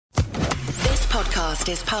podcast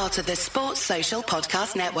is part of the Sports Social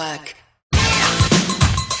Podcast Network.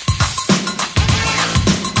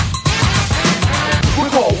 We're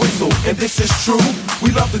called Whistle, and this is true.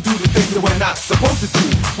 We love to do the things that we're not supposed to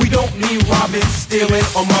do. We don't need robbing, stealing,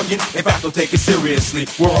 or mugging. In fact, don't take it seriously.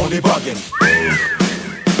 We're only bugging.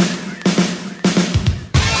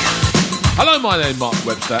 Hello, my name is Mark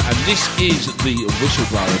Webster, and this is the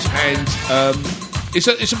Whistleblowers. And it's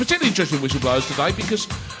a particularly interesting Whistleblowers today because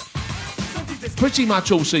pretty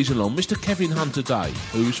much all season long, Mr. Kevin Hunter Day,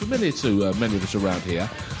 who is familiar to many of us around here,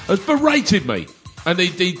 has berated me. And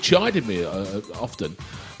he chided me often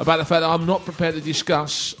about the fact that I'm not prepared to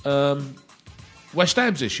discuss West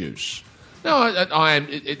Ham's issues. No, I am.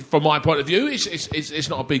 From my point of view, it's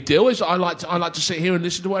not a big deal. I like to sit here and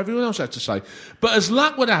listen to what everyone else has to say. But as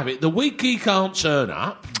luck would have it, the week he can't turn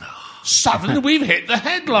up, suddenly we've hit the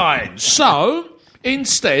headlines. So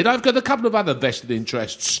instead, I've got a couple of other vested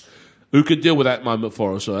interests who can deal with that moment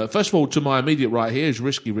for us. First of all, to my immediate right here is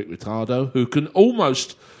Risky Rick Ricardo, who can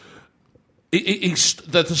almost. He's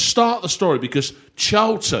to start the story because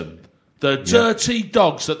Charlton, the dirty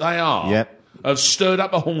dogs that they are, have stirred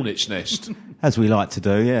up a hornet's nest. As we like to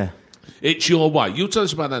do, yeah. It's your way. You'll tell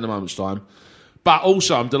us about that in a moment's time. But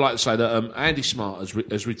also, I'm delighted to say that Andy Smart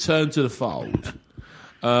has returned to the fold.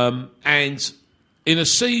 And in a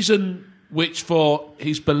season which, for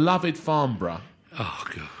his beloved Farnborough... Oh,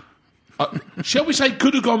 God. Shall we say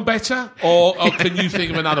could have gone better? Or can you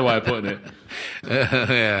think of another way of putting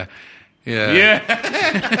it?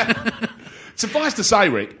 Yeah. Suffice to say,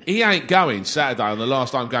 Rick, he ain't going Saturday on the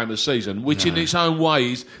last home game of the season, which in its own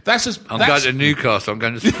way is... I'm going to Newcastle. I'm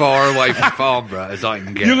going as far away from Farnborough as I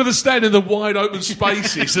can get. You're going to stand in the wide open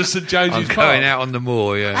spaces of St James's Park. I'm going out on the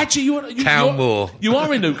moor, yeah. Actually, Town moor. You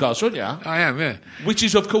are in Newcastle, aren't you? I am, yeah. Which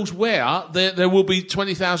is, of course, where there will be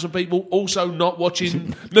 20,000 people also not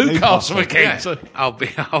watching Newcastle again. Yeah. So.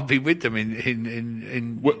 I'll be with them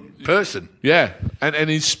in person. Yeah, and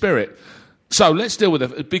in spirit. So let's deal with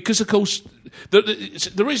it because, of course,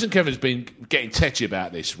 the reason Kevin's been getting tetchy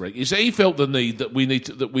about this, Rick, is that he felt the need that we need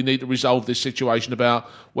to resolve this situation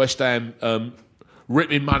about West Ham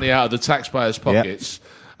ripping money out of the taxpayers' pockets.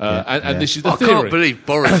 And this is the theory. I can't believe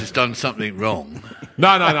Boris has done something wrong.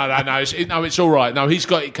 No. It's all right. No, he's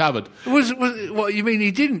got it covered. What you mean?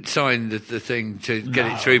 He didn't sign the thing to get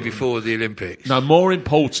it through before the Olympics? No. More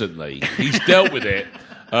importantly, he's dealt with it.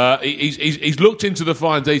 He's looked into the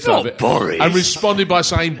fine detail of it Boris. And responded by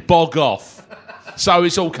saying "bog off." So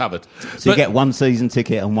it's all covered. So you get one season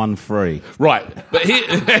ticket and one free. Right, but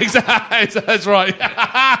exactly, that's right.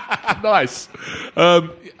 Nice.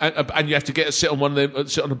 And you have to sit on one of them,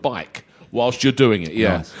 sit on a bike whilst you're doing it.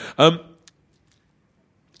 Yeah.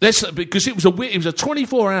 Nice. Because it was a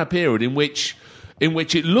 24-hour period in which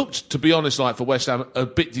it looked, to be honest, like for West Ham, a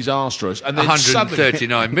bit disastrous, and then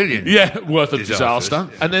 139 million, worth of disaster,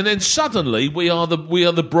 yeah. And then suddenly we are the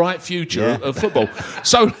bright future of football.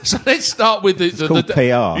 So let's start with the called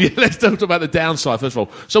PR. Yeah, let's talk about the downside first of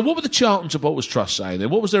all. So what were the Charlton Supporters Trust saying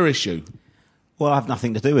then? What was their issue? Well, I have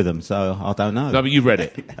nothing to do with them, so I don't know. No, but you read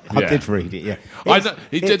it. I did read it, yeah.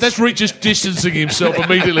 That's Rick just distancing himself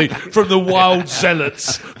immediately from the wild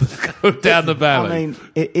zealots down the valley. I mean,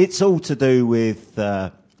 it's all to do with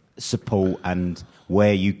support and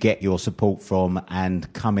where you get your support from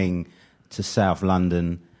and coming to South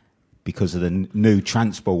London because of the new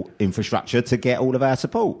transport infrastructure to get all of our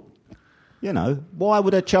support. You know, why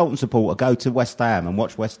would a Charlton supporter go to West Ham and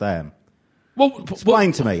watch West Ham?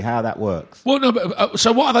 Explain to me how that works. Well, no. But,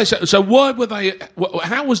 so what are they saying? So why were they?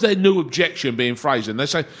 How was their new objection being phrased? And they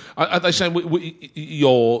say, are they saying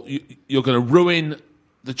you're going to ruin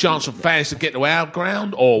the chance of fans to get to our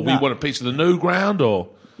ground, or we want a piece of the new ground, or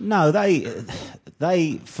no?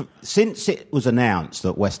 They since it was announced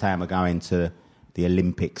that West Ham are going to the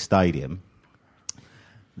Olympic Stadium,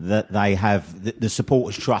 that they have the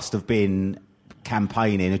Supporters Trust have been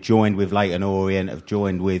campaigning, have joined with Leyton Orient, have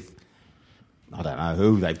joined with. I don't know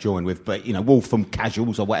who they've joined with, but, you know, Waltham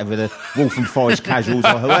Casuals or whatever, Waltham Forest Casuals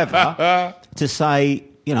or whoever, to say,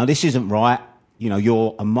 you know, this isn't right. You know,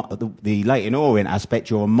 you're the Leyton Orient aspect,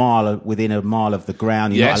 you're within a mile of the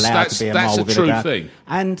ground. You're not allowed to be a mile within the ground. That's a true thing.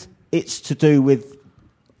 And it's to do with,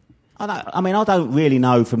 I don't really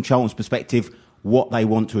know from Charlton's perspective what they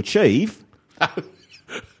want to achieve.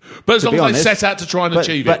 But as long as they set out to try and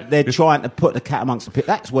achieve it. But they're trying to put the cat amongst the pigeons.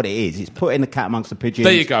 That's what it is. It's putting the cat amongst the pigeons.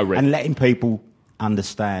 There you go, Rick. And letting people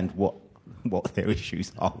understand what their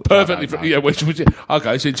issues are. Perfectly. Yeah,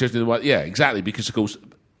 okay, it's interesting. Yeah, exactly. Because, of course,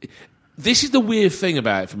 this is the weird thing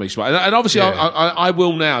about it for me, Smart. And obviously, I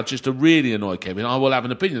will now, just to really annoy Kevin, I will have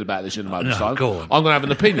an opinion about this in a moment. No, go on. I'm going to have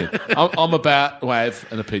an opinion. I'm about to have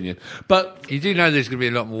an opinion. But You do know there's going to be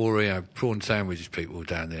a lot more prawn sandwiches people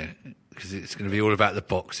down there because it's going to be all about the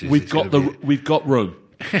boxes. we've got room.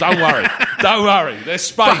 Don't worry. Don't worry. There's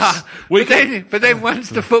space. But then once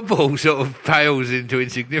the football sort of pales into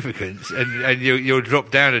insignificance and you'll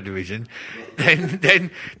drop down a division,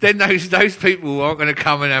 then those people aren't going to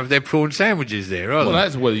come and have their prawn sandwiches there, are they? Well,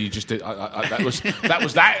 that's whether you just did. That was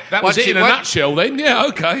it in a nutshell. Then, yeah,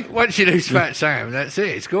 okay. Once you lose Fat Sam, that's it.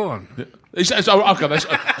 It's gone. Right, Allardyce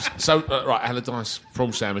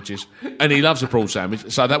prawn sandwiches, and he loves a prawn sandwich.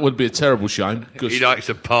 So that would be a terrible shame. He likes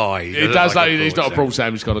a pie. He does. He's not a prawn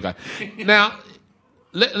sandwich kind of guy. Now,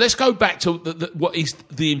 let's go back to what is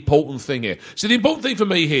the important thing here. So the important thing for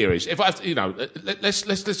me here is, if I have to,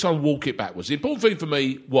 let's try and walk it backwards. The important thing for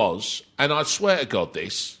me was, and I swear to God,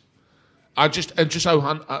 this. I'm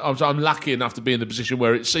lucky enough to be in the position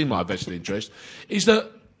where it seemed my vested interest, is that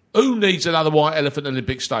who needs another White Elephant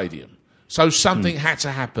Olympic Stadium? So something had to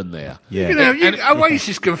happen there. Yeah.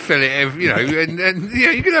 Oasis can fill it, and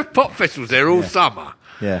you can have pop festivals there all summer.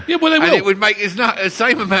 Yeah. Yeah, well, they will. And it would make the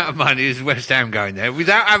same amount of money as West Ham going there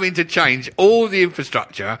without having to change all the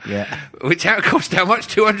infrastructure, which cost how much?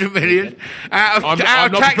 200 million? I'm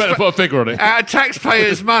not prepared to put a figure on it. Out of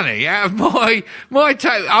taxpayers' money, out of my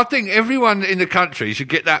tax. I think everyone in the country should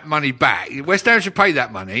get that money back. West Ham should pay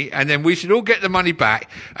that money, and then we should all get the money back,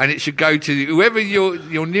 and it should go to whoever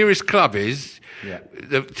your nearest club is. Yeah.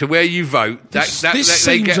 To where you vote. This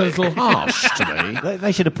seems a little harsh to me.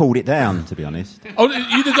 They should have pulled it down, to be honest. Oh,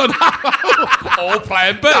 you'd have gone or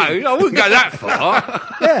Plan B. No, I wouldn't go that far.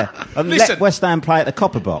 Yeah, and let West Ham play at the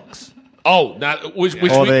Copper Box. Oh, now which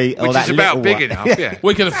is about big enough. Yeah,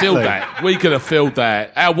 we could have filled that. We could have filled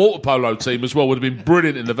that. Our water polo team as well would have been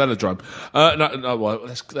brilliant in the velodrome. Well,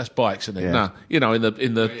 that's bikes, isn't it? Yeah. No, in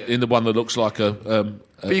the one that looks like a.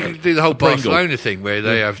 But you can do the whole Barcelona thing where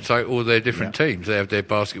they have all their different teams. They have their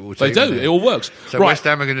basketball team. They do. It all works. So right. West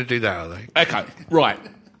Ham are going to do that, are they? Okay, right.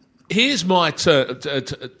 Here's my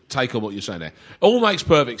take on what you're saying there. It all makes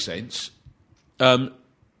perfect sense.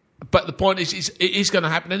 But the point is, it is going to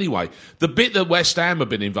happen anyway. The bit that West Ham have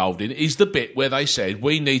been involved in is the bit where they said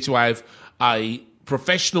we need to have a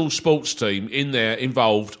professional sports team in there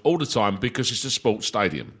involved all the time because it's a sports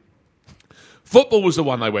stadium. Football was the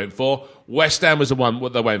one they went for. West Ham was the one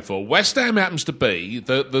they went for. West Ham happens to be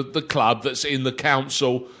the club that's in the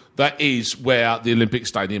council that is where the Olympic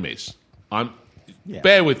Stadium is.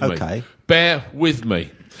 Bear with me. Okay. Bear with me.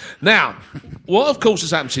 Now, what of course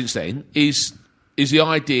has happened since then is the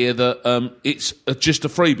idea that it's just a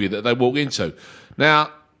freebie that they walk into.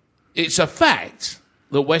 Now, it's a fact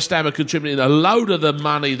that West Ham are contributing a load of the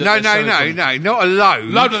money that No, not a load.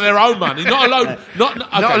 Load of their own money, not a load, not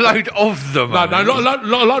a load of the money. No, not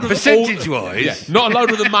a load of percentage-wise. Not a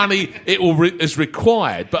load of the money is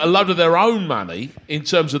required, but a load of their own money in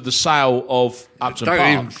terms of the sale of Upton Park.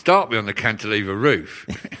 Don't even start me on the cantilever roof.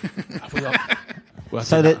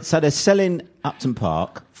 So they're selling Upton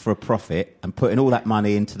Park for a profit and putting all that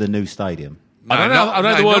money into the new stadium. I don't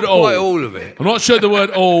know the word not all. Quite all of it. I'm not sure the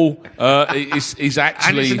word all is actually.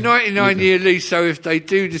 And it's a 99-year lease, so if they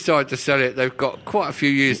do decide to sell it, they've got quite a few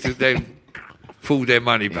years to then pull their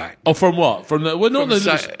money back. Oh, from what? From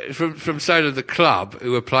sale of the club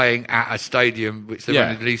who are playing at a stadium which they're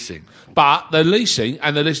only leasing. But they're leasing,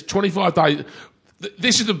 and they're leasing 25 days.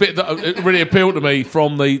 This is the bit that really appealed to me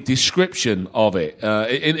from the description of it.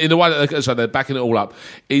 In the way that they're backing it all up,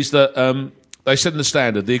 is that. They said in the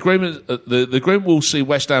Standard, the agreement will see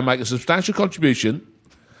West Ham make a substantial contribution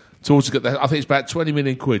towards. I think it's about 20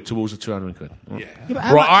 million quid towards the 200 million quid. Yeah, but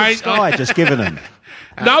how much has Sky just given them?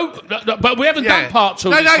 No, but we haven't done part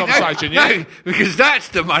two of this conversation yet. No, because that's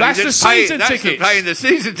the money. That's the season tickets. That's paying the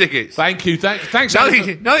season tickets. Thank you. Thanks.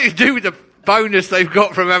 Nothing to do with the bonus they've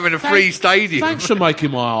got from having a free stadium. Thanks for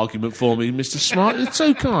making my argument for me, Mr. Smart. It's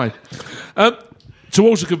so kind.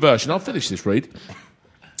 Towards the conversion, I'll finish this read.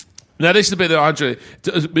 Now, this is the bit that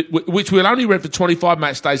which we'll only rent for 25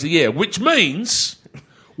 match days a year, which means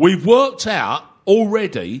we've worked out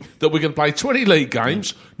already that we're going to play 20 league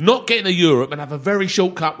games, not get into Europe, and have a very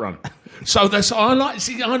short cup run. So I like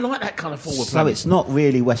that kind of forward plan. So it's not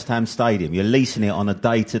really West Ham Stadium. You're leasing it on a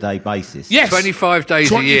day-to-day basis. Yes, 25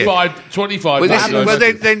 days a year. 25.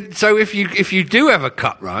 Then, so if you do have a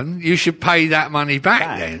cup run, you should pay that money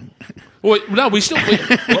back. Then. Well, no, we do pay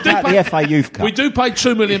the FA Youth Cup. We do pay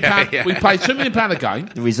 £2 million. We pay £2 million a game.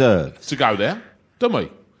 The reserves to go there, don't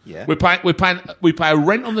we? Yeah. We pay a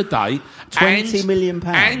rent on the day. £20 million.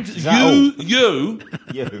 And you,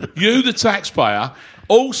 the taxpayer,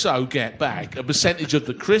 also get back a percentage of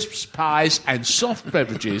the crisps, pies and soft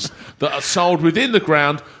beverages that are sold within the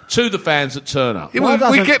ground to the fans that turn up. Yeah,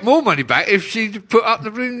 well, we get more money back if she put up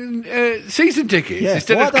the season tickets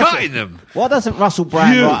instead of cutting them. Why doesn't Russell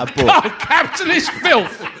Brand write a book? Oh, capitalist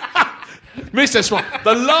filth! Mr. Smart,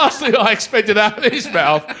 the last thing I expected out of his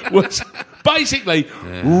mouth was basically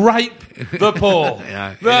rape the poor.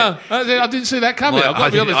 No, I didn't see that coming. I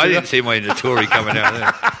didn't see my Tory coming out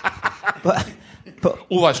there. But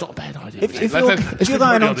although it's not a bad idea. If you're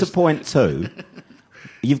going on to point 2,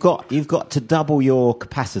 you've got to double your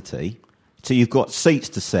capacity. So you've got seats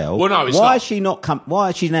to sell. Well, no, it's why not. is she not? Why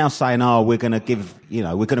is she now saying, "Oh, we're going to give,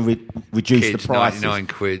 we're going to reduce Kids, the prices"?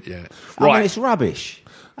 £99, yeah. I mean, it's rubbish.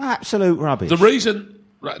 Absolute rubbish. The reason.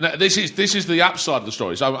 Right, now, this is the upside of the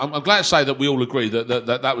story. So I'm glad to say that we all agree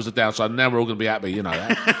that was the downside. And now we're all going to be happy,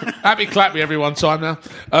 happy clappy every one time now.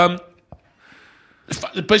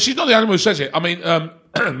 But she's not the only one who says it. I mean,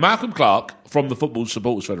 Malcolm Clark from the Football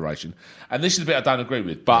Supporters Federation, and this is the bit I don't agree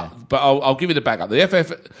with, but I'll give you the backup. The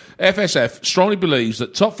FSF strongly believes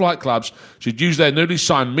that top-flight clubs should use their newly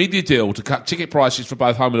signed media deal to cut ticket prices for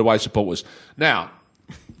both home and away supporters. Now,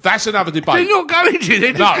 that's another debate. They're not going to.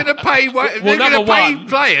 They're just going to pay. They're going to pay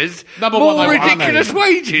players more ridiculous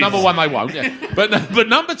wages. Number one, they won't. Yeah. But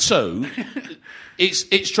number 2,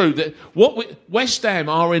 it's true that West Ham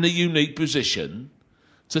are in a unique position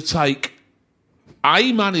to take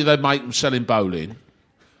A, money they make from selling bowling,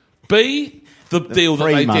 B, the deal that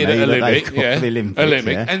they did at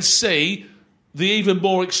Olympic, and C, the even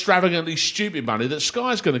more extravagantly stupid money that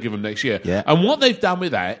Sky's going to give them next year. Yeah. And what they've done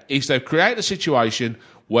with that is they've created a situation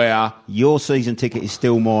where your season ticket is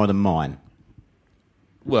still more than mine.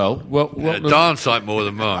 A darn sight more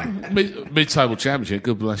than mine. Mid-table championship,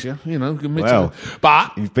 good bless you. Good mid-table. Well,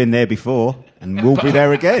 but you've been there before, and we'll be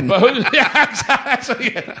there again. And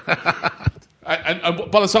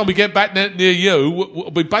by the time we get back near you,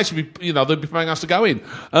 we'll be basically, they'll be paying us to go in.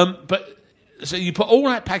 But so you put all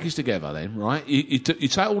that package together, then, right? You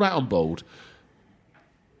take all that on board.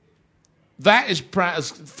 That is,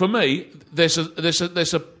 for me, there's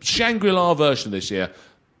a Shangri-La version this year.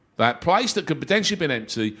 That place that could potentially have been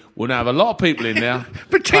empty will now have a lot of people in there.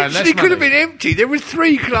 Potentially could have been empty. There were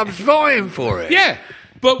 3 clubs vying for it. Yeah,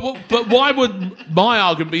 but why would my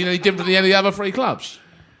argument be any different than any other 3 clubs?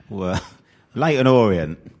 Well, Leyton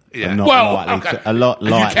Orient. Yeah. Not likely. Okay. A lot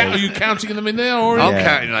likely. Are you counting them in there? Orient? I'm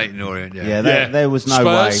counting Leyton Orient. Yeah, there was no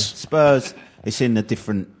way. Spurs. It's in a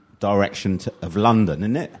different direction of London,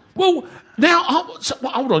 isn't it? Well, now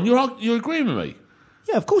hold on. You're agreeing with me?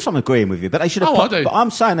 Yeah, of course I'm agreeing with you, but they should have. But I'm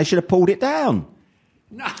saying they should have pulled it down.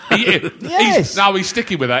 No. Yes. He's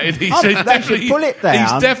sticking with that. He should pull it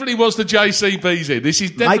down. He definitely was the JCB's in. This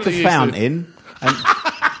is definitely make a fountain. And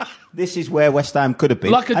this is where West Ham could have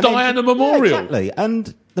been, like a Diana Memorial. Yeah, exactly,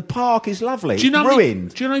 and the park is lovely. Do you know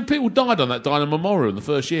ruined? Do you know how many people died on that Diana Memorial in the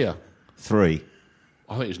first year? 3.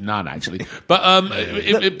 I think it was none, actually. But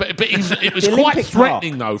it was quite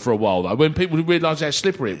threatening, though, for a while, though, when people realised how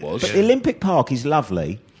slippery it was. But the Olympic Park is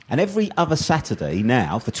lovely, and every other Saturday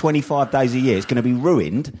now, for 25 days a year, it's going to be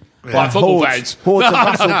ruined by football fans. Hordes of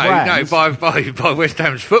Russell Brands. No, by West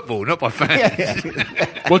Ham's football, not by fans.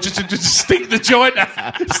 Yeah. Well, just stick the joint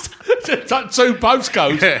out. 2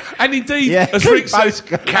 postcodes. Yeah. And indeed, as Rick says,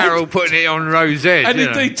 Carol putting it on Rose Edge. And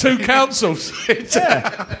indeed, 2 councils.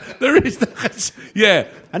 There is that. Yeah.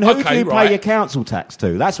 And who do you pay your council tax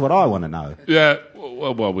to? That's what I want to know. Yeah.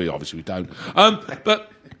 Well, we obviously don't.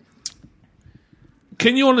 But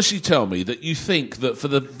can you honestly tell me that you think that for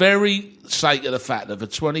the very sake of the fact that for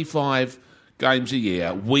 25 games a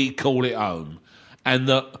year we call it home, and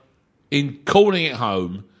that in calling it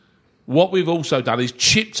home, what we've also done is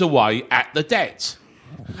chipped away at the debt?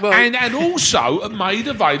 Well, and also made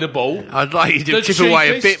available. I'd like you to chip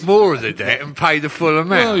away a bit more of the debt and pay the full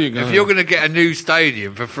amount. If you're going to get a new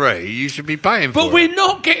stadium for free, you should be paying for it. But we're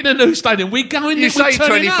not getting a new stadium. We're going. You say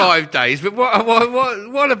 25 days, but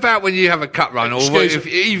what about when you have a cup run, or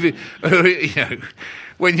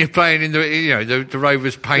when you're playing in the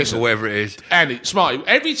Rovers Paint or whatever it is? Andy, Smarty,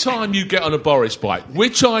 every time you get on a Boris bike,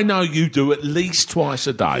 which I know you do at least twice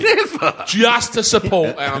a day, just to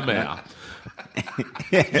support our mayor.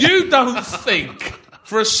 You don't think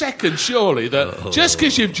for a second, surely, that just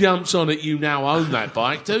because you've jumped on it, you now own that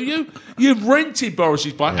bike, do you? You've rented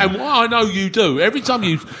Boris's bike, and what I know you do, every time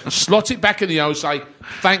you slot it back in the old, say,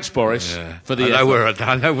 thanks, Boris, for the effort.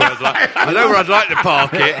 I know where I'd like to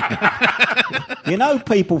park it.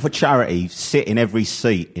 People for charity sit in every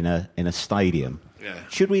seat in a stadium. Yeah.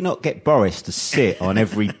 Should we not get Boris to sit on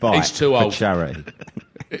every bike for charity?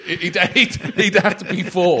 He'd have to be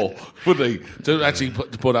 4, wouldn't he, to actually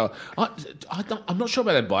put out. I'm not sure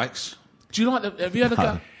about them bikes. Do you like them? Have you had a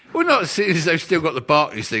go? Well, not since they've still got the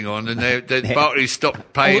Barclays thing on, and Barclays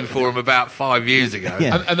stopped paying for them about 5 years ago.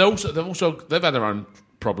 Yeah. And they've had their own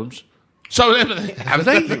problems. So Have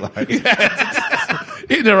they?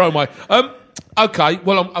 In their own way. Okay,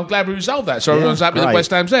 well, I'm glad we resolved that. So everyone's happy that great.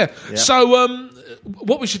 West Ham's there. Yeah. So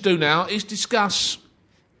what we should do now is discuss.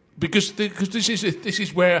 Because this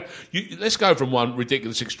is where let's go from one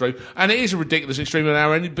ridiculous extreme, and it is a ridiculous extreme on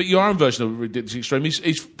our end. But your own version of a ridiculous extreme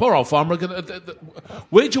is poor old Farmer.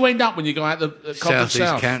 Where'd you end up when you go out the Conference South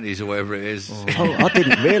South? Counties or whatever it is. Oh, I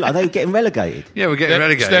didn't realise they were getting relegated. Yeah, we're getting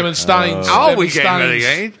relegated. Stem and Staines. Oh, we're Stem getting and Staines.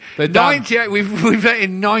 relegated. They're done. 98. We've let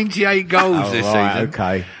in 98 goals this right, season.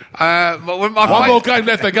 okay. One more game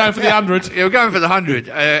left. They're going for the 100. Yeah, we're going for the 100.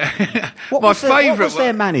 What My was favourite. What was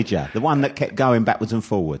their manager? The one that kept going backwards and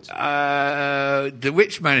forwards. The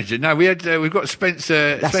which manager? No, we've got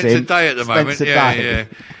Spencer That's Spencer him. Day at the moment. Spencer Yeah, Day. yeah.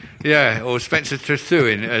 Yeah, or Spencer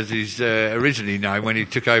Trethewin, as he's originally known when he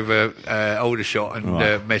took over Aldershot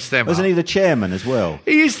and messed them Wasn't up. he the chairman as well?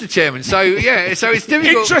 He is the chairman, so yeah, so it's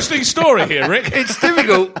difficult. Interesting story here, Rick. It's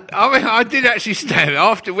difficult. I mean, I did actually stand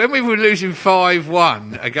after when we were losing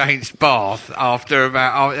 5-1 against Bath after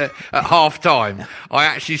about at half time. I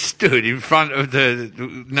actually stood in front of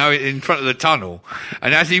the tunnel,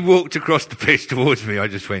 and as he walked across the pitch towards me, I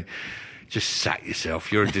just went, "Just sack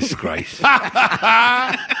yourself. You're a disgrace."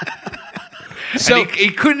 So,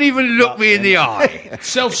 he couldn't even look me in the eye.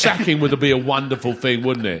 self-sacking would be a wonderful thing,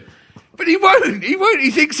 wouldn't it? But he won't. He won't.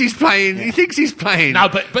 He thinks he's playing. He thinks he's playing. No,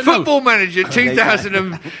 but Football Manager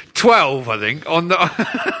 2012, I think. On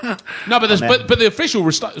the No, but the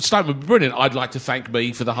official statement would be brilliant. I'd like to thank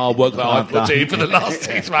me for the hard work that I've put in for the last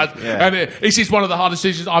 6 months, and this is one of the hardest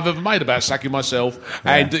decisions I've ever made about sacking myself.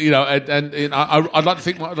 And I'd like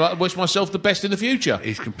to wish myself the best in the future.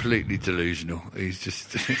 He's completely delusional. He's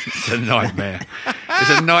just it's a nightmare.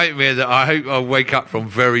 It's a nightmare that I hope I'll wake up from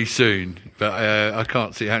very soon. But I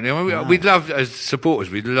can't see it happening. I mean, we'd love, as supporters,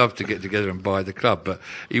 we'd love to get together and buy the club, but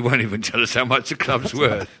he won't even tell us how much the club's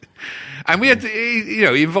worth. And we had, he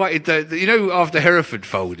invited after Hereford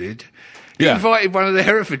folded, he invited one of the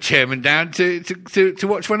Hereford chairmen down to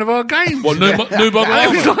watch one of our games. Well, New Bog And I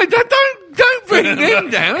was like, don't bring him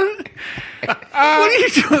down. What are you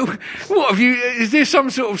doing? What have you? Is there some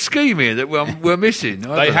sort of scheme here that we're missing?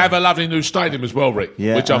 They have a lovely new stadium as well, Rick,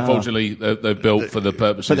 Yeah. which unfortunately they've built for the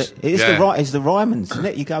purposes. But it's the Ryman's, isn't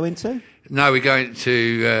it? You go into No, we're going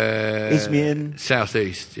to Isthmian. South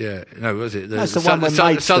East. Yeah, no, was it? That's the one where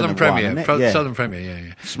Maidstone Southern have Premier. won, isn't it? Yeah. Southern Premier.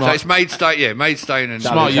 Yeah. Smart. So it's Maidstone. Yeah, Maidstone and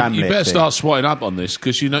Smart, you Hamlet better thing. start swatting up on this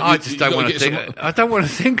because I just don't want to think. I don't want to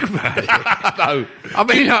think about it. No, I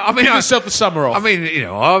mean, give yourself the summer off. I mean,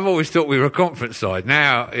 I've always thought we were a conference side.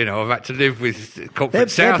 Now, I've had to live with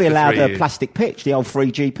Conference They'll South. be for allowed 3 a years. plastic pitch, the old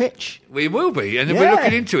 3G pitch. We will be, and then we're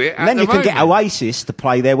looking into it. And then at you the can get moment. Oasis to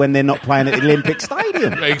play there when they're not playing at the Olympic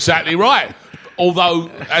Stadium. Exactly right. Although,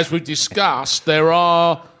 as we discussed, there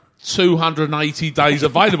are 280 days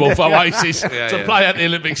available for Oasis to play at the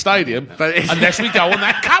Olympic Stadium, unless we go on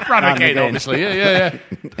that cup run again, obviously. Yeah.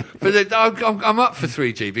 But I'm up for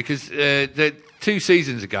 3G because 2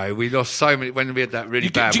 seasons ago we lost so many when we had that really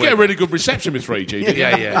bad. Did you get a really good reception with 3G? Did you?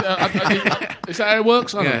 Yeah. Is that how it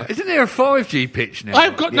works? I don't know. Isn't there a 5G pitch now?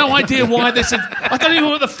 I've got no idea why this. I don't even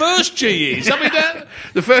know what the first G is. I mean,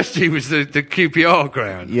 the first G was the QPR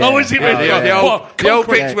ground. Yeah. Oh, is it really? The old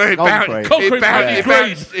pitch where it Concrete.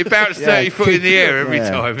 bounced 30 foot in the air every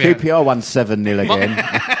time. Yeah. QPR won 7-0 again.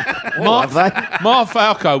 Mark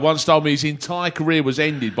Falco once told me his entire career was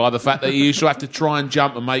ended by the fact that he used to have to try and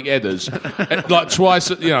jump and make headers like twice,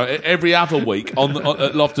 every other week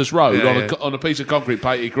at Loftus Road on a piece of concrete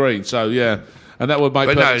painted green. So and that would make.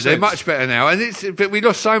 But perfect no, they're sense. much better now. And but we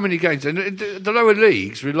lost so many games, and the lower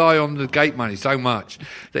leagues rely on the gate money so much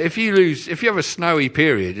that if you have a snowy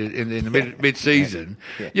period in the mid-season,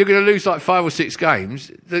 you're going to lose like 5 or 6 games.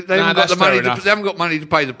 They haven't got the money. They haven't got money to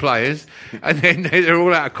pay the players, and then they're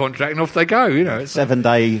all out of contract and off they go. It's 7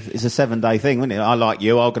 day. It's a 7-day thing, isn't it? I like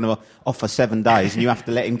you. I'm going to offer 7 days, and you have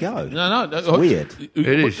to let him go. No, it's weird. It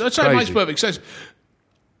is. I'd say it makes crazy. perfect sense.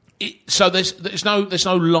 So there's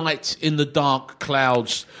no light in the dark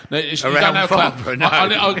clouds. Around Farnborough,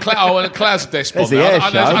 no. Clouds are despot. There's the air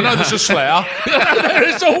show. I know there's a Slayer.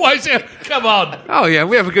 There's always come on. Oh yeah,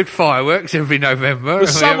 we have a good fireworks every November. The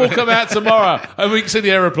sun will come out tomorrow, and we can see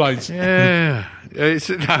the aeroplanes. Yeah.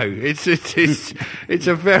 It's a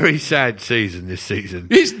very sad season this season,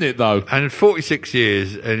 Isn't it though? and 46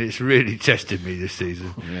 years, and it's really tested me this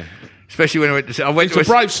season. Yeah. Especially when I went to... It's a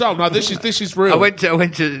brave soul. No, this is real. I went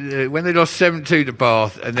to when they lost 7-2 to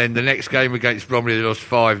Bath, and then the next game against Bromley they lost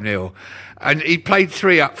 5-0. And he played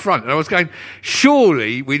 3 up front, and I was going,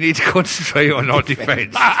 surely we need to concentrate on our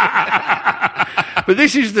defence. But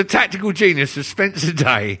this is the tactical genius of Spencer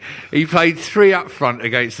Day. He played 3 up front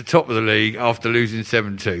against the top of the league after losing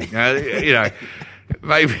 7-2. Now, you know,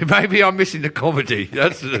 maybe I'm missing the comedy.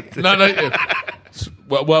 That's no.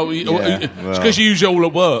 Well, it's because you use it all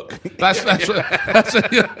at work. That's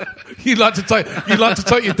you like to take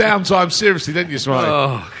your downtime seriously, don't you, Smiley?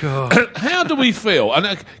 Oh God! How do we feel? And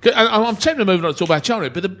I'm tempted to move on to talk about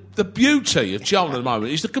Cheltenham, but the beauty of Cheltenham at the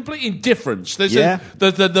moment is the complete indifference. There's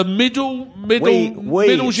the middle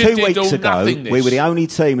middle 2 weeks ago, nothingness. we were the only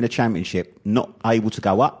team in the Championship not able to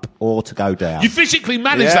go up or to go down. You physically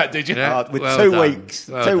managed that, did you? Yeah. With Well 2 done. weeks,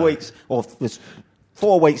 Well 2 done. weeks, or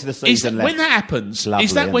 4 weeks of the season left. When that happens, Lovely,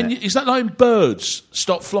 is that isn't it? like when birds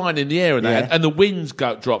stop flying in the air and Yeah. and the wind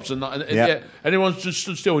drops and Yeah. everyone's just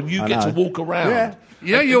stood still and you I get to know. walk around? Yeah.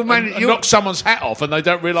 You know, and knock someone's hat off and they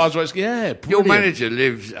don't realise what it's... Yeah, your brilliant. manager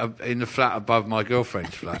lives in the flat above my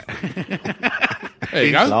girlfriend's flat. There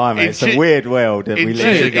you go. Blimey, it's a Chi- weird world that we In live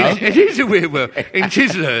in. There you go. It is a weird world. In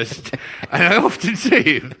Chislehurst, and I often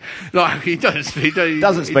see him, like, he doesn't speak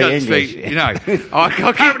English. You know, I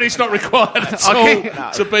Apparently it's not required at I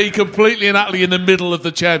all to be completely and utterly in the middle of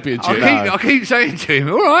the championship. I keep saying to him,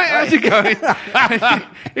 all right, how's it going?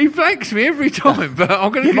 He blanks me every time, but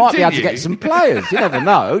I'm going to You continue. might be able to get some players. You never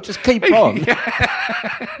know. Just keep on.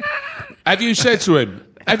 Have you said to him,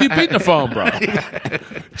 have you been to Farnborough?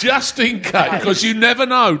 Just in case, because you never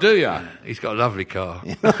know, do you? He's got a lovely car.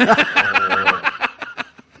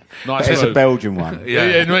 Nice It's a move. Belgian one.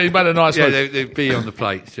 Yeah, he made a nice Yeah, move. they'd be on the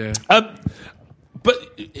plates, yeah. But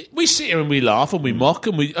we sit here and we laugh and we mock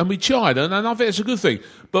and we chide, and I think it's a good thing.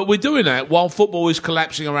 But we're doing that while football is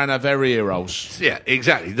collapsing around our very ear holes. Yeah,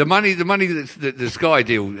 exactly. The money that the Sky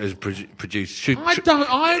deal has produced should... I'm But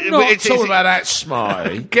not it's- talking it's- about that,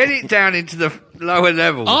 Smarty. Get it down into the lower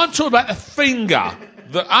levels. I'm talking about the finger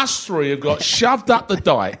that us three have got shoved up the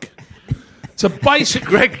dike to basic...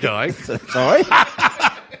 Greg Dyke. Sorry?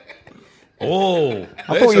 Oh,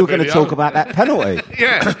 I thought you were going to talk about that penalty.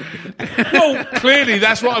 Yeah. Well, clearly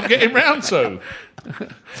that's what I'm getting round to.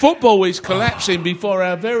 Football is collapsing before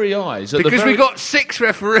our very eyes. Because we've got 6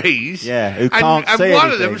 referees. Yeah, who and, can't and see one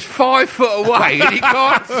anything. of them's 5 foot away and he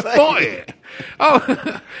can't spot it.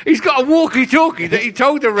 Oh, he's got a walkie-talkie that he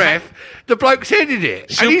told the ref the bloke's headed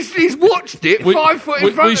it. And he's watched it 5 foot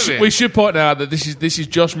in front of him. We should point out that this is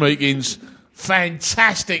Josh Meakin's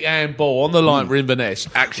fantastic handball on the line for Inverness.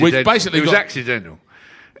 Which basically it was got, accidental.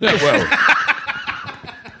 Yeah,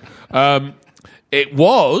 well, it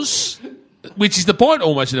was, which is the point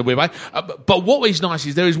almost in a weird way. But what is nice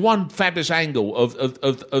is there is one fabulous angle of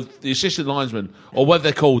the assistant linesman, or what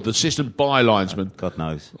they're called, the assistant by-linesman. God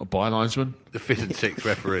knows. Or by-linesman? The 5th and 6th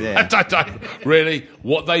referee. Yeah. I don't, really,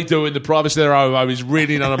 what they do in the privacy of their own home is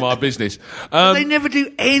really none of my business. They never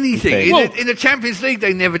do anything. Well- In the Champions League,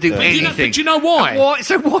 they never do anything. Do you know why? Why?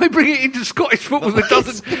 So why bring it into Scottish football that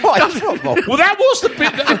doesn't... Well, that was the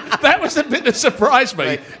bit. That was the bit that surprised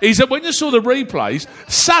me. Is that when you saw the replays,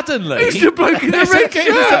 suddenly It's the bloke in the red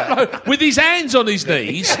shirt. with his hands on his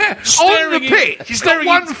knees, Yeah, staring on the pitch. He's got staring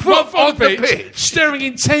one foot on the pitch. staring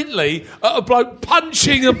intently at a bloke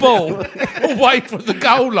punching a ball away from the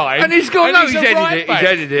goal line. And he's gone, no, a he's headed right it, back. he's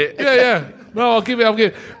headed it. Yeah. No, I'll give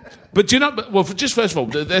it. But do you know? Well, just first of all,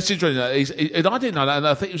 that's interesting. And I didn't know that, and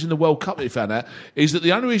I think it was in the World Cup that he found out. Is that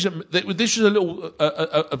the only reason that this was a little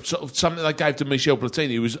sort of something they gave to Michel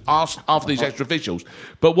Platini, who was asked after these extra officials.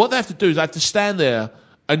 But what they have to do is they have to stand there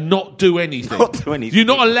and not do anything. Not do anything. You're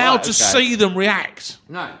not allowed Right, to okay. see them react.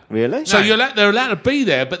 No. Really? So they're allowed to be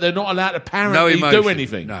there, but they're not allowed to apparently No do emotion.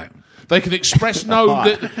 anything. No. They can express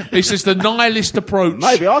it's just the nihilist approach.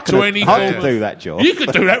 Maybe I to any form could of- do that job. You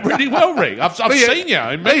could do that really well, Rick. I've But yeah, seen you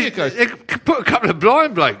in Mexico. They could put a couple of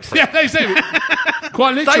blind blokes there. Yeah, they do.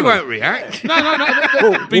 Quite literally. They won't react. No.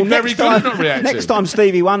 They'll be very next good time, at not reacting. Next time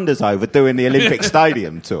Stevie Wonder's over doing the Olympic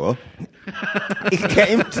Stadium tour, you can get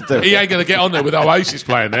him to do He it. ain't going to get on there with Oasis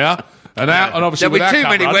playing now. And obviously There'll be with too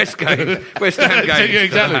our many cup West Ham games. Yeah,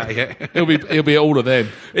 exactly. Yeah. He'll be at all of them.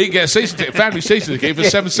 He can get a season ticket, family season ticket for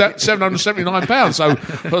 £779. So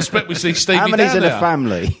I expect we see Stevie How many's down in there. a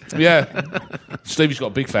family? Yeah, Stevie's got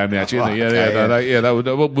a big family actually, hasn't he? Right,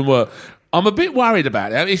 That would work. I'm a bit worried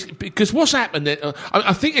about it because what's happened.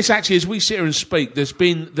 I think it's actually as we sit here and speak. There's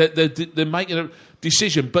been they're making a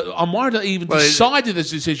decision, but I'm worried that even decided this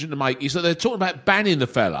decision to make is that they're talking about banning the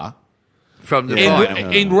fella. from the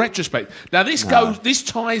final. In retrospect. Now, this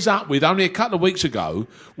ties up with only a couple of weeks ago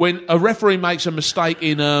when a referee makes a mistake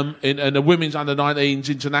in a women's under-19s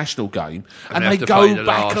international game and they go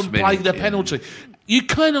back and play the penalty. You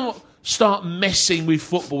cannot start messing with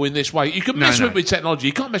football in this way. You can mess with technology.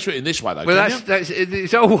 You can't mess with it in this way, though. Well,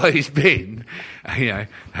 it's always been,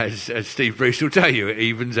 as Steve Bruce will tell you, it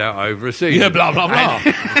evens out over a season. Yeah, blah blah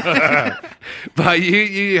blah. But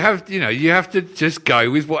you have to just go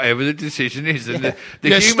with whatever the decision is, and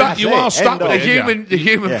the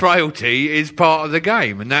human frailty is part of the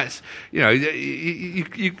game, and that's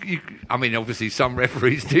I mean, obviously, some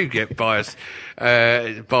referees do get biased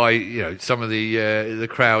by some of the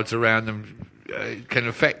crowds around them can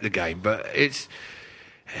affect the game, but it's.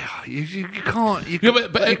 You can't. You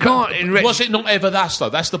can't. Was it not ever that though?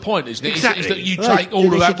 That's the point, isn't it? Exactly. Is that you take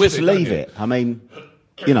all of that with it. Leave it. I mean,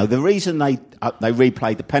 the reason they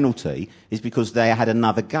replayed the penalty is because they had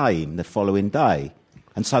another game the following day,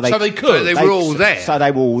 and so they could. So they were all there. So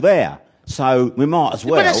they were all there. So we might as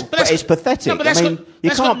well. But it's pathetic. No, but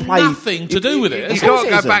you can't play. Nothing to do with it. You can't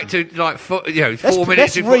go back to 4 minutes.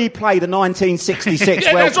 Let's replay the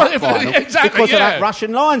 1966 World Cup final because of that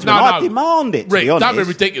Russian linesman. I demand it. Rick, to be honest. don't be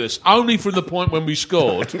ridiculous. Only from the point when we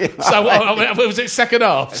scored. So was it second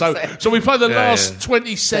half? So we played the last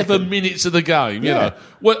 27 minutes of the game. You know.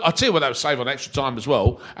 Well, I'll tell you what, that would save on extra time as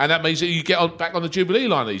well, and that means that you get back on the Jubilee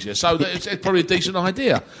line easier. So it's probably a decent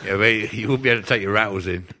idea. Yeah, but you wouldn't be able to take your rattles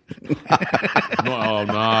in. Oh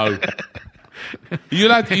no. You're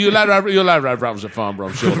allowed to have rattles at Farnborough,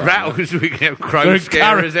 I'm sure. Rattles, we can have crows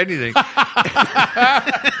scare as anything.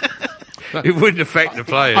 It wouldn't affect the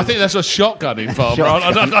players. I think that's a shotgun in Farnborough.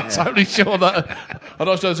 I'm not totally sure that. I'm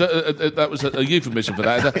not sure that was a euphemism for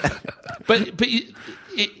that. But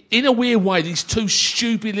in a weird way, these two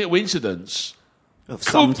stupid little incidents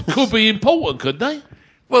could be important, couldn't they?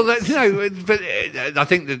 Well, but I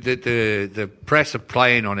think that the press are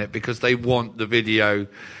playing on it because they want the video.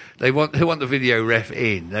 They want the video ref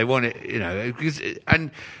in. They want it,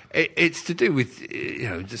 and it's to do with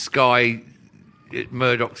the Sky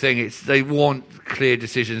Murdoch thing. They want clear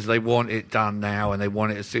decisions. They want it done now, and they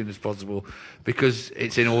want it as soon as possible because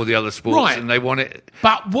it's in all the other sports, and they want it.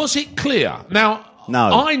 But was it clear? Now,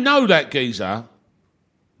 no. I know that geezer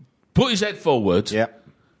put his head forward. Yep.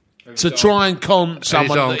 To try and con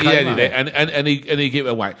someone that he edited it and he gave it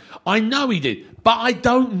away. I know he did, but I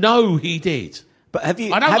don't know he did. But have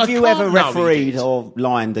you ever refereed or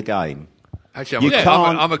lined a game? Actually,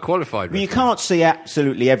 I'm a qualified referee. You can't see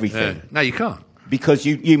absolutely everything. Yeah. No, you can't. Because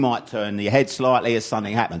you might turn your head slightly as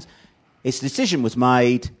something happens. Its decision was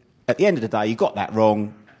made. At the end of the day, you got that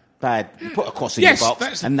wrong. Bad. You put a cross in your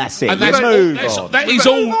box, and that's it. And that's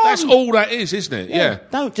all that is, isn't it? Yeah.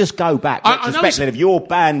 Don't just go back retrospectively. You're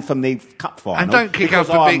banned from the cup final. And don't kick out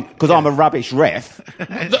because I'm a rubbish ref.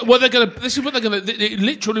 Well, this is what they're going to. It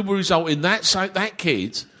literally will result in that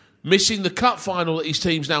kid missing the cup final that his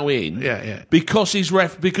team's now in. Because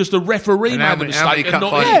the referee made the mistake and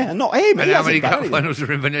not him. Not him. And how many cup finals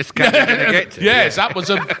are Inverness going to get to? Yes, that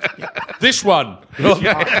was this one.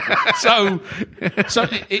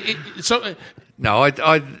 No, I'd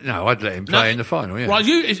let him play in the final. Yeah.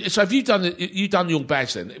 Right. So have you done your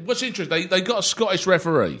badge then? What's interesting? They got a Scottish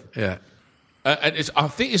referee. Yeah. And I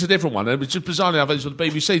think it's a different one. And it's just bizarrely enough, it's what the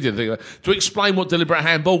BBC did to explain what deliberate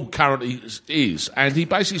handball currently is. And he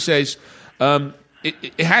basically says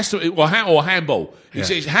it has to, or handball. He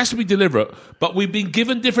says it has to be deliberate, but we've been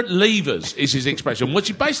given different levers. Is his expression. What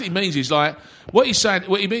he basically means is like what he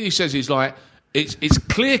says is like it's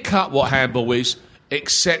clear cut what handball is,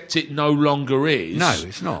 except it no longer is. No,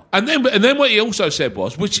 it's not. And then what he also said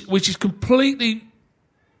was, which is completely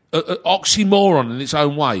oxymoron in its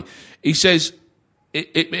own way. He says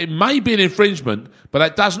it may be an infringement, but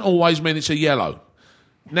that doesn't always mean it's a yellow.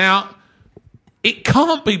 Now, it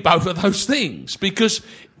can't be both of those things because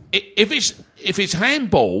if it's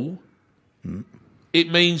handball, it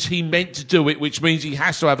means he meant to do it, which means he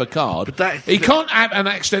has to have a card. He can't have an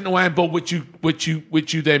accidental handball, which you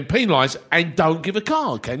then penalise and don't give a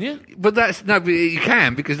card, can you? But you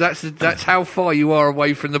can because that's how far you are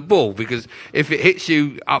away from the ball. Because if it hits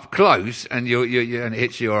you up close and and it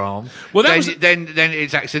hits your arm, then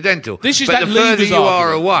it's accidental. But the further you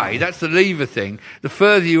are away, that's the lever thing. The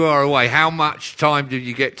further you are away, how much time do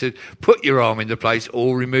you get to put your arm into place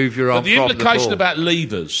or remove your arm from the ball? The implication about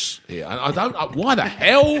levers here, and I don't why the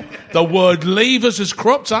hell the word levers has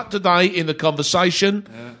cropped up today in the conversation.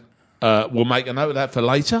 We'll make a note of that for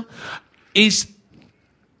later. It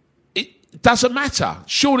doesn't matter.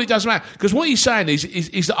 Surely it doesn't matter because what he's saying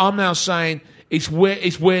is that I'm now saying it's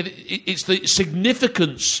the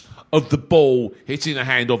significance of the ball hitting the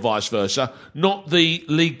hand or vice versa, not the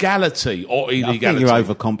legality or illegality. I think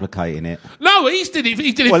you're overcomplicating it. No, he did it for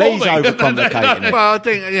He's me. overcomplicating it. Well,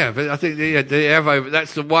 I think they have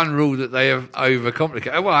that's the one rule that they have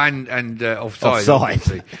overcomplicated. Well, and offside.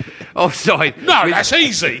 Offside. Offside. No, that's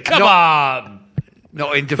easy. Come on.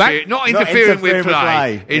 Not interfering with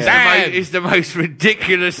play. Is the most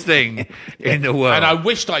ridiculous thing in the world. And I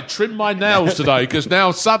wished I'd trimmed my nails today because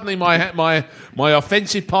now suddenly my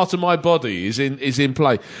offensive part of my body is in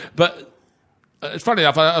play. But it's funny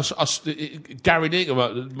enough. Gary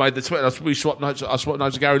Lineker made the tweet. I swapped notes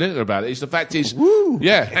with Gary Lineker about it. The fact is,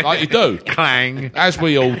 yeah, like you do, clang, as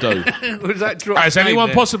we all do, was that as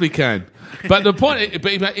anyone possibly can. But the point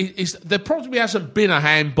is, there probably hasn't been a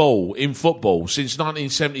handball in football since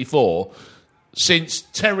 1974, since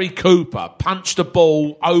Terry Cooper punched a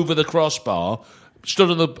ball over the crossbar, stood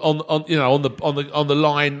on the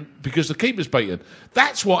line because the keeper's beaten.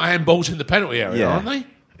 That's what handballs in the penalty area, aren't they?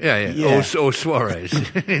 Yeah. Or Suarez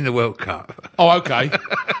in the World Cup. Oh, okay.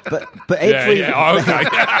 But every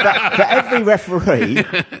but every referee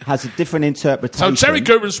has a different interpretation. So Terry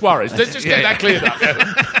Cooper and Suarez. Let's just get that cleared up.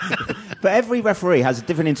 But every referee has a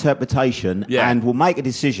different interpretation and will make a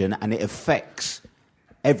decision, and it affects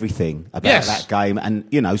everything about that game. And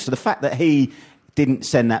so the fact that he didn't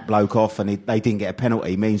send that bloke off and they didn't get a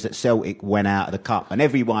penalty means that Celtic went out of the cup, and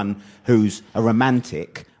everyone who's a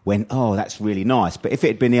romantic went, oh, that's really nice. But if it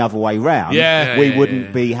had been the other way round, we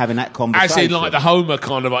wouldn't be having that conversation. As in, like the Homer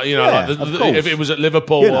kind of, if it was at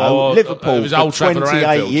Liverpool Liverpool it was Old for Trafford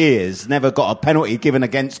 28 years never got a penalty given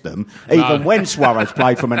against them, even when Suarez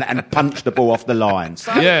played from and punched the ball off the line.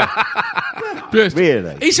 So,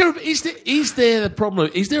 really? Is there the problem?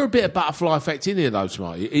 Is there a bit of butterfly effect in here, though,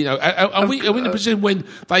 Smarty? Are we in a position when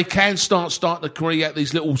they can start to create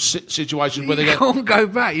these little situations where they can't go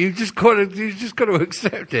back? You just got to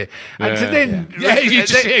accept it, and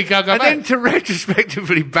then to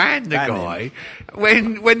retrospectively ban the guy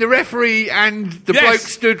when the referee and the bloke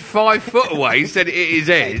stood 5 foot away, said it is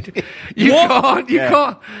Ed. You can't.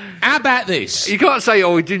 How about this? You can't say,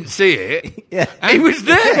 "Oh, he didn't see it." He was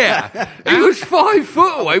there. He was 5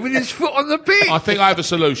 foot away with his foot on the pitch. I think I have a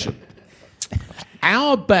solution.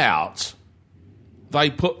 How about they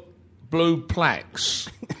put blue plaques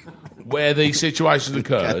where these situations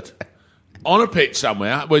occurred? On a pitch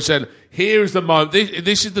somewhere, we said, "Here is the moment.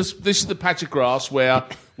 This is the patch of grass where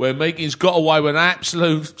Meekins got away with an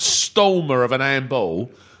absolute stormer of an handball,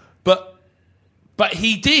 but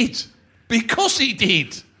he did because he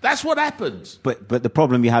did. That's what happened." But the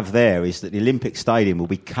problem you have there is that the Olympic Stadium will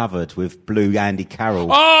be covered with blue Andy Carroll.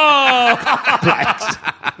 Oh!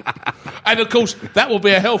 And of course, that will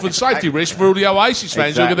be a health and safety risk for all the Oasis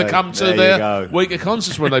fans who are going to come to their week of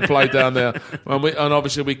concerts when they play down there. And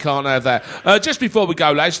obviously, we can't have that. Just before we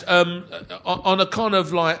go, lads, on a kind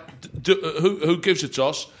of like who gives a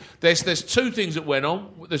toss, there's 2 things that went on.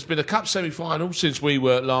 There's been a cup semi-final since we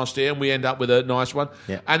were last year, and we end up with a nice one.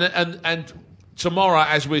 Yeah. And tomorrow,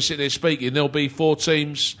 as we're sitting here speaking, there'll be 4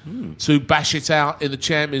 teams to bash it out in the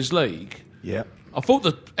Champions League. Yeah, I thought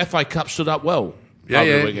the FA Cup stood up well.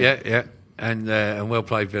 Yeah, and well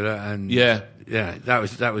played, Villa, and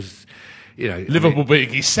that was. Liverpool being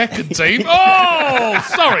his second team. Oh,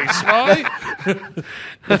 sorry, Smarty.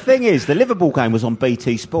 The thing is, the Liverpool game was on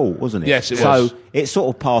BT Sport, wasn't it? Yes, it was. So it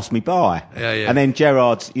sort of passed me by. Yeah. And then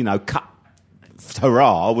Gerrard's, cut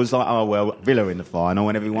hurrah was like, oh well, Villa in the final,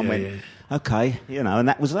 and everyone went, okay, and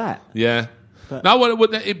that was that. Yeah. But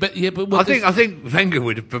I think Wenger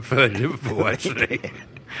would have preferred Liverpool actually.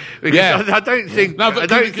 Because I don't think.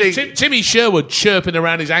 Timmy Sherwood chirping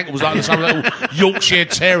around his ankles like some little Yorkshire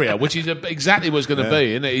Terrier, which is exactly what it's going to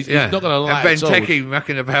be, isn't it? He's not going to like it. And Benteke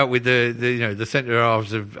mucking about with the centre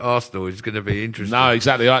halves of Arsenal is going to be interesting. No,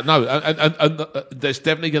 exactly. No, and there's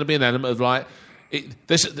definitely going to be an element of like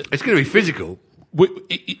it's going to be physical.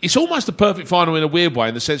 It's almost the perfect final in a weird way,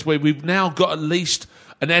 in the sense where we've now got at least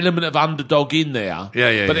an element of underdog in there.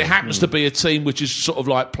 But it happens to be a team which is sort of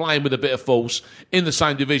like playing with a bit of force in the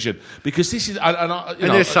same division. Because this is... And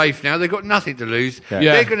they're safe now. They've got nothing to lose. Yeah.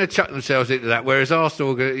 They're going to chuck themselves into that, whereas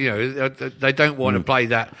Arsenal, they don't want to play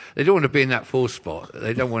that. They don't want to be in that 4th spot.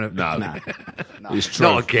 They don't want to... No. It's true.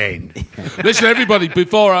 Not again. Listen, everybody,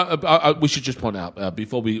 before... we should just point out,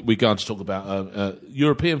 before we go on to talk about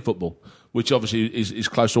European football, which obviously is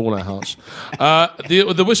close to all our hearts. The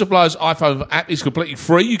Whistleblowers iPhone app is completely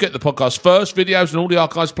free. You get the podcast first, videos and all the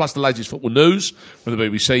archives, plus the latest football news from the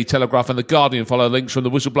BBC, Telegraph and The Guardian. Follow links from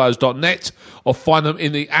thewhistleblowers.net or find them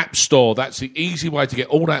in the App Store. That's the easy way to get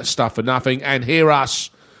all that stuff for nothing and hear us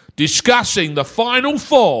discussing the Final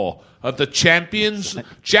Four of the Champions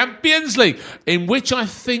League, in which I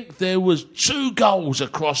think there was 2 goals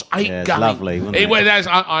across 8 games. Lovely, wasn't it?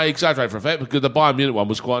 I exaggerate for a fact because the Bayern Munich one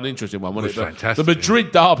was quite an interesting one, wasn't it? Fantastic. The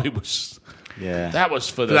Madrid derby was... Yeah. That was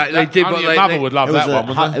for the... They did what your mother would love that one,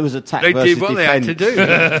 wouldn't It was attack They versus did what defence. they had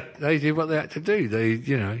to do. They did what they had to do.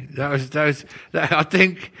 I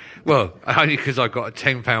think, well, only because I got a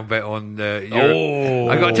 £10 bet on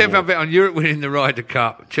Europe. I got a £10 bet on Europe winning the Ryder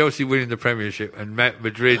Cup, Chelsea winning the Premiership, and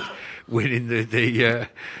Madrid winning the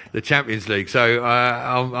Champions League. So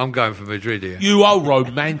I'm going for Madrid here. You are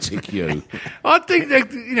romantic, you. I think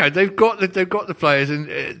they've got the players,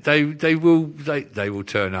 and they will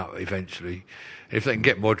turn up eventually. If they can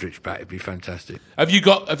get Modric back, it'd be fantastic. Have you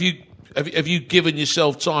given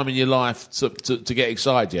yourself time in your life to get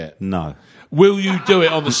excited yet? No. Will you do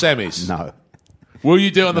it on the semis? No. Will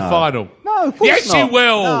you do it on the final? No, of course yes, not. you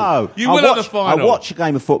will. No. You will on the final. I watch a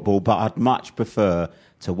game of football, but I'd much prefer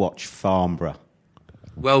to watch Farnborough.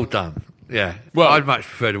 Well done. Yeah. Well, I'd much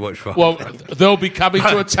prefer to watch Farnborough. Well, they'll be coming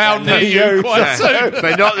to a town near you quite soon.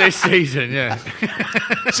 But not this season, yeah.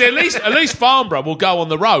 See, at least Farnborough will go on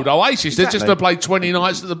the road. Oasis, they're just going to play 20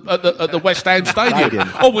 nights at the West Ham Stadium.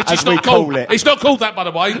 Which As is we not called. call it. It's not called that, by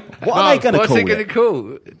the way. What are they going to What's call it going to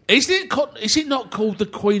call? Is it not called the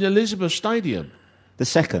Queen Elizabeth Stadium? The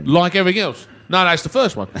second. Like everything else? No, it's the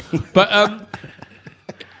first one. But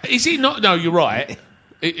is it not? No, you're right.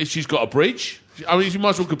 She's got a bridge. I mean, she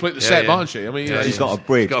might as well complete the set, mightn't she? I mean, She's got a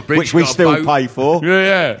bridge, got a bridge, which we got a still boat. pay for.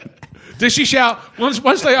 Yeah. Does she shout once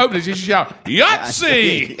they open it? Does she shout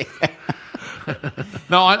Yahtzee?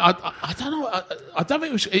 No, I don't know. I don't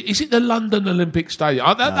think it was. Is it the London Olympic Stadium?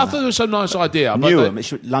 I thought it was a nice idea. Newham,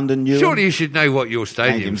 it's London Newham. Surely you should know what your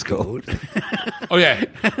stadium's called. Oh yeah,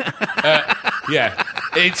 yeah.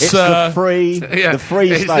 It's the free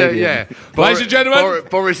stadium. Yeah. Ladies and gentlemen,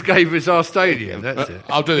 Boris gave us our stadium. That's it.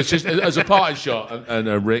 I'll do this just as a parting shot.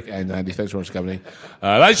 And Rick and Andy, thanks very much for coming in.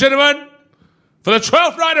 Ladies and gentlemen, for the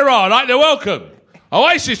 12th night in a row, I'd like to welcome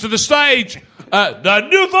Oasis to the stage at the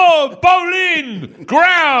Nouveau Bowling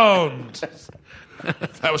Ground.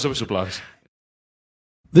 That was the whistleblowers.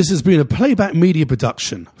 This has been a Playback Media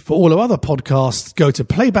production. For all our other podcasts, go to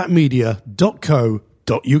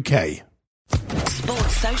playbackmedia.co.uk.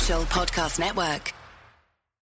 Sports Social Podcast Network.